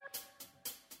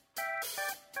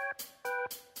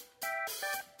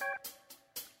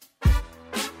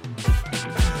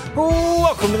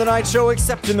Welcome to the night show,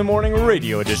 except in the morning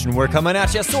radio edition. We're coming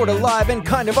at you sort of live and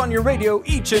kind of on your radio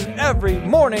each and every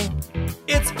morning.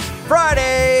 It's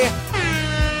Friday,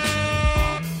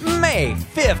 May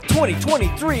 5th,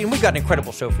 2023, and we got an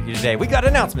incredible show for you today. We got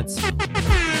announcements. We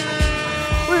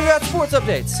got sports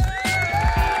updates.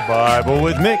 Bible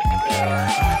with Mick.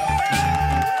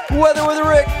 Weather with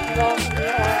Rick.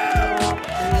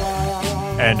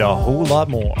 And a whole lot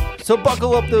more. So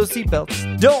buckle up those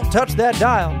seatbelts. Don't touch that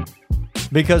dial.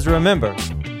 Because remember,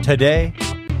 today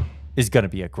is going to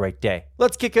be a great day.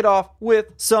 Let's kick it off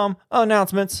with some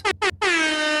announcements.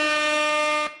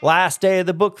 Last day of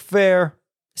the book fair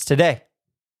is today.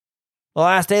 The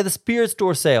last day of the Spirit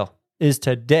Store sale is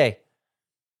today.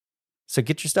 So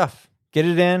get your stuff. Get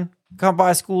it in. Come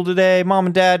by school today. Mom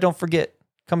and Dad, don't forget.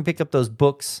 Come pick up those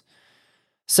books.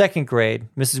 Second grade,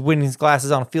 Mrs. Whitney's class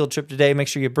is on a field trip today. Make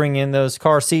sure you bring in those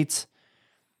car seats.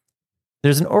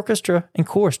 There's an orchestra and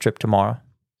chorus trip tomorrow.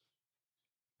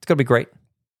 It's going to be great.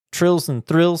 Trills and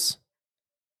thrills.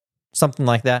 Something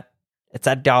like that. It's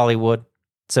at Dollywood.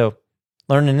 So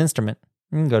learn an instrument.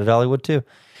 You can go to Dollywood too.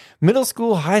 Middle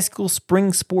school, high school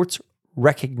spring sports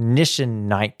recognition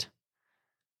night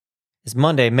is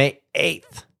Monday, May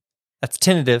 8th. That's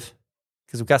tentative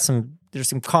because there's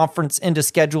some conference into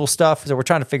schedule stuff. So we're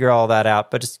trying to figure all that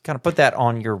out, but just kind of put that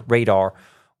on your radar.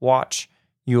 Watch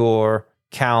your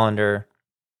calendar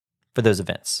for those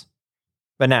events.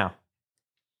 But now,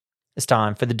 it's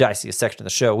time for the diciest section of the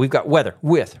show. We've got weather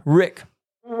with Rick.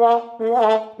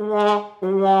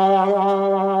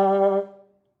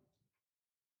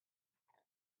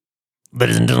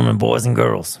 Ladies and gentlemen, boys and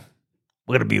girls,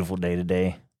 we got a beautiful day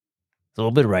today. It's a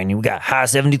little bit rainy. We got high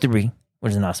 73,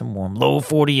 which is nice and warm. Low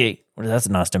 48, which that's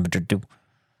a nice temperature too.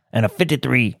 And a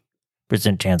 53%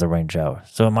 chance of rain showers.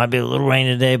 So it might be a little rainy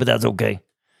today, but that's okay.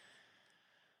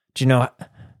 Do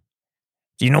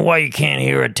you know why you can't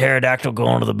hear a pterodactyl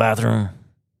going to the bathroom?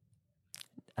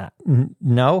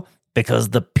 No. Because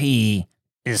the P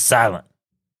is silent.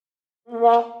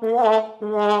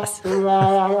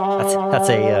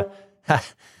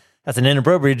 That's an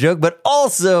inappropriate joke, but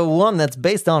also one that's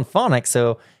based on phonics.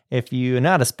 So if you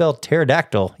know how to spell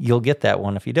pterodactyl, you'll get that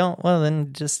one. If you don't, well,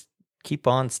 then just keep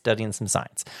on studying some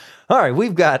science. All right,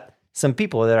 we've got some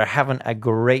people that are having a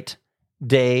great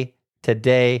day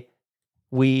today.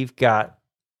 We've got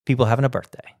people having a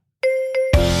birthday.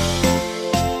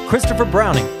 Christopher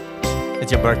Browning,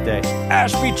 it's your birthday.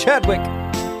 Ashby Chadwick,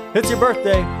 it's your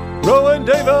birthday. Rowan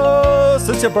Davis,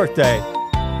 it's your birthday.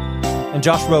 And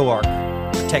Josh Roark,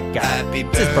 our tech guy,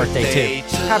 it's his birthday too.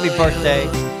 Happy birthday.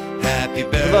 Happy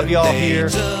birthday. We love you all here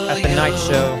at the night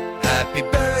show. Happy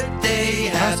birthday.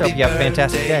 I hope you have a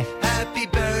fantastic day. Happy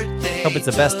birthday. Hope it's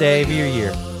the best day of your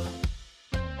year.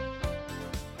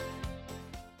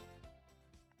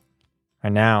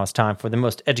 And now it's time for the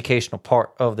most educational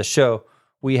part of the show.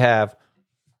 We have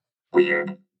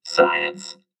Weird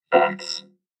Science Facts.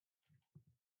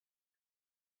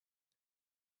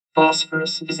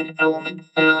 Phosphorus is an element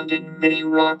found in many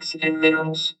rocks and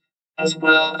minerals, as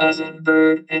well as in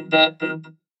bird and bat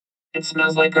poop. It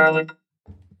smells like garlic.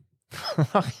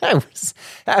 I was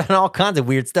having all kinds of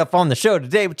weird stuff on the show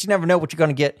today, but you never know what you're going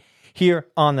to get here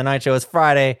on the night show. It's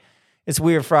Friday. It's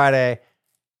Weird Friday.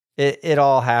 It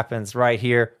all happens right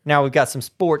here. Now we've got some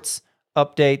sports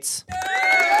updates.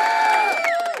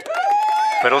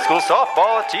 Middle school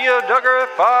softball at Tia Duggar at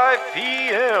 5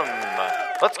 p.m.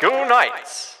 Let's go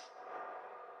Knights.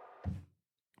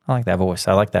 I like that voice.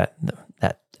 I like that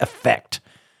effect.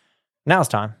 Now it's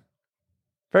time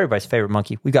for everybody's favorite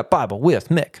monkey. We got Bible with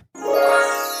Mick.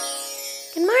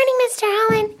 Good morning, Mr.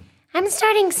 Allen. I'm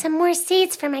starting some more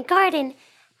seeds for my garden.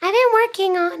 I've been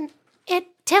working on it,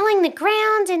 tilling the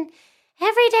ground, and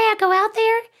every day I go out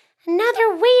there,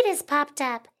 another weed has popped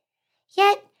up.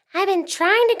 Yet, I've been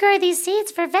trying to grow these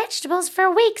seeds for vegetables for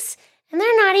weeks, and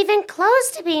they're not even close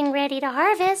to being ready to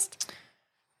harvest.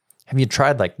 Have you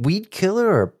tried like weed killer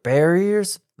or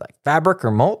barriers, like fabric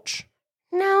or mulch?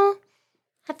 No.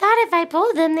 I thought if I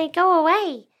pulled them, they'd go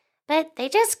away, but they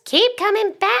just keep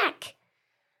coming back.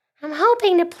 I'm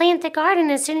hoping to plant the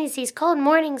garden as soon as these cold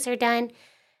mornings are done.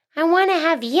 I want to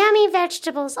have yummy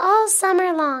vegetables all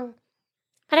summer long.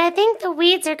 But I think the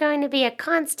weeds are going to be a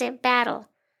constant battle.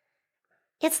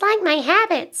 It's like my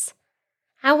habits.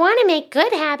 I want to make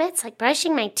good habits like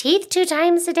brushing my teeth 2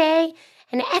 times a day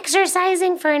and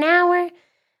exercising for an hour,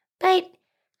 but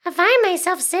I find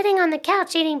myself sitting on the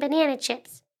couch eating banana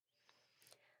chips.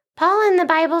 Paul in the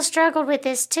Bible struggled with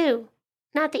this too,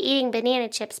 not the eating banana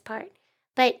chips part.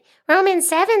 But Romans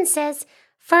 7 says,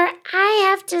 "For I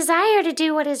have desire to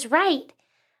do what is right,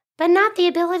 but not the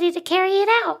ability to carry it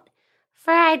out.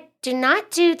 For I do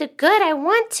not do the good I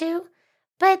want to,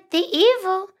 but the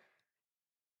evil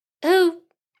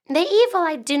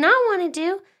I do not want to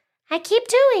do, I keep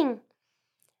doing.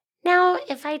 Now,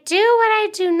 if I do what I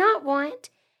do not want,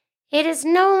 it is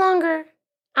no longer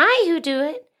I who do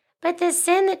it, but the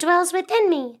sin that dwells within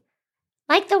me.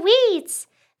 Like the weeds,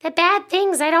 the bad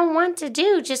things I don't want to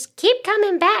do just keep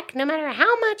coming back no matter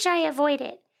how much I avoid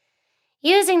it.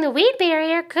 Using the weed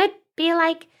barrier could be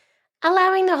like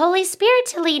allowing the Holy Spirit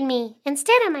to lead me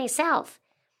instead of myself.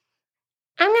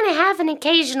 I'm going to have an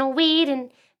occasional weed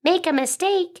and make a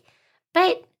mistake,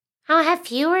 but I'll have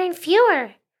fewer and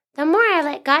fewer the more I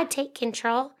let God take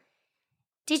control.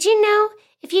 Did you know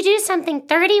if you do something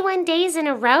 31 days in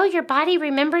a row, your body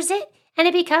remembers it and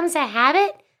it becomes a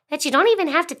habit that you don't even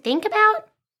have to think about?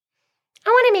 I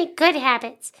want to make good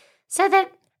habits so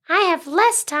that I have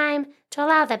less time to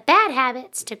allow the bad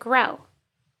habits to grow.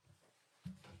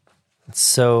 It's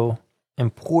so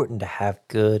important to have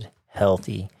good,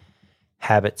 healthy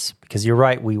habits because you're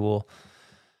right, we will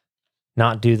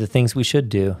not do the things we should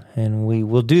do, and we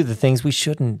will do the things we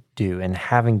shouldn't do. And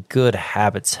having good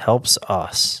habits helps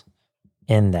us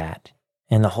in that.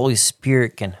 And the Holy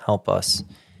Spirit can help us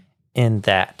in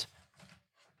that.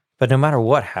 But no matter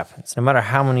what happens, no matter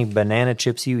how many banana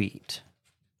chips you eat,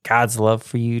 God's love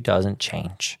for you doesn't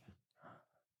change.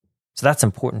 So that's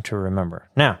important to remember.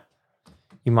 Now,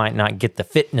 you might not get the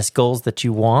fitness goals that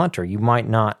you want, or you might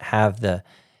not have the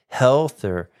health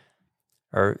or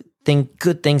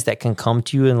good things that can come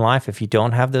to you in life if you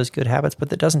don't have those good habits,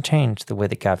 but that doesn't change the way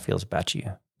that God feels about you.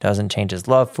 It doesn't change his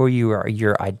love for you or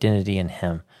your identity in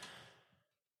him.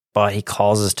 But he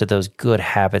calls us to those good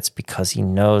habits because he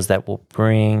knows that will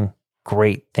bring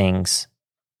great things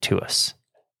to us.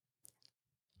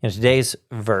 In today's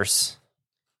verse,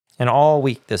 and all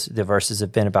week the verses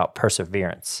have been about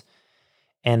perseverance.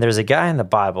 And there's a guy in the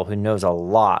Bible who knows a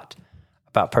lot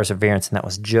about perseverance, and that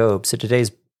was Job. So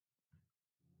today's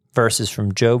verse is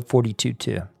from Job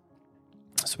 42:2.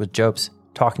 So with Job's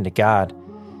talking to God,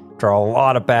 after a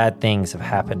lot of bad things have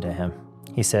happened to him,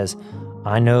 he says,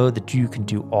 I know that you can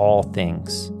do all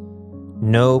things.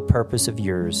 No purpose of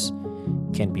yours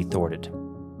can be thwarted.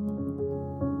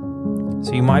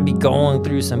 So you might be going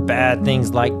through some bad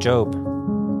things like Job.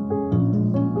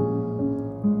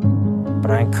 But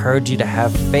I encourage you to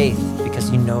have faith because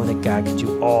you know that God can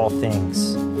do all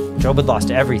things. Job had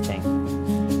lost everything.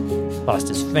 Lost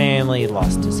his family,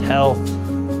 lost his health.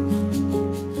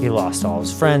 He lost all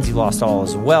his friends, he lost all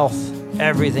his wealth,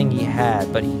 everything he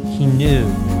had, but he knew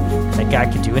that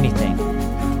God could do anything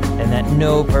and that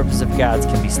no purpose of God's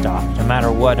can be stopped, no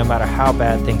matter what, no matter how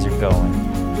bad things are going.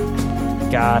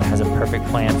 God has a perfect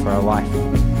plan for our life.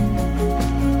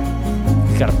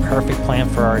 He's got a perfect plan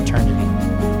for our eternity.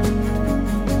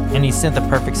 And he sent the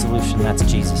perfect solution, that's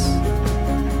Jesus.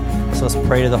 So let's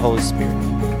pray to the Holy Spirit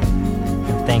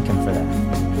and thank him for that.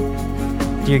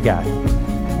 Dear God,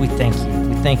 we thank you.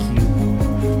 We thank you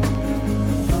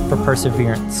for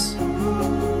perseverance.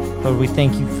 Lord, we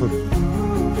thank you for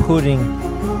putting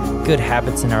good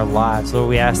habits in our lives. Lord,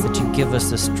 we ask that you give us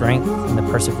the strength and the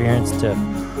perseverance to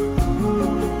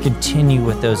continue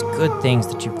with those good things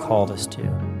that you called us to.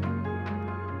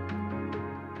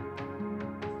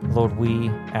 Lord, we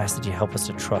ask that you help us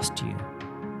to trust you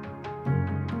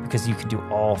because you can do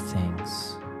all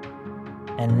things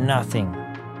and nothing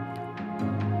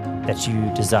that you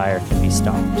desire can be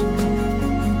stopped.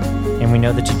 And we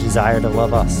know that you desire to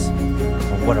love us.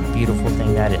 And what a beautiful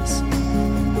thing that is.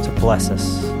 So bless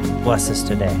us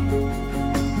today.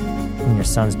 In your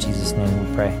son's Jesus' name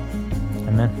we pray.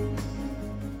 Amen.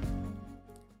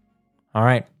 All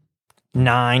right,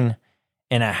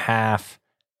 9.5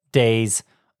 days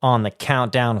on the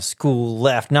countdown of school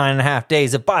left. 9.5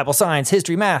 days of Bible, science,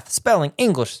 history, math, spelling,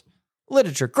 English,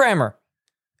 literature, grammar,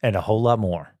 and a whole lot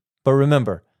more. But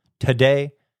remember,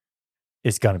 today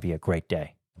is going to be a great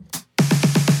day.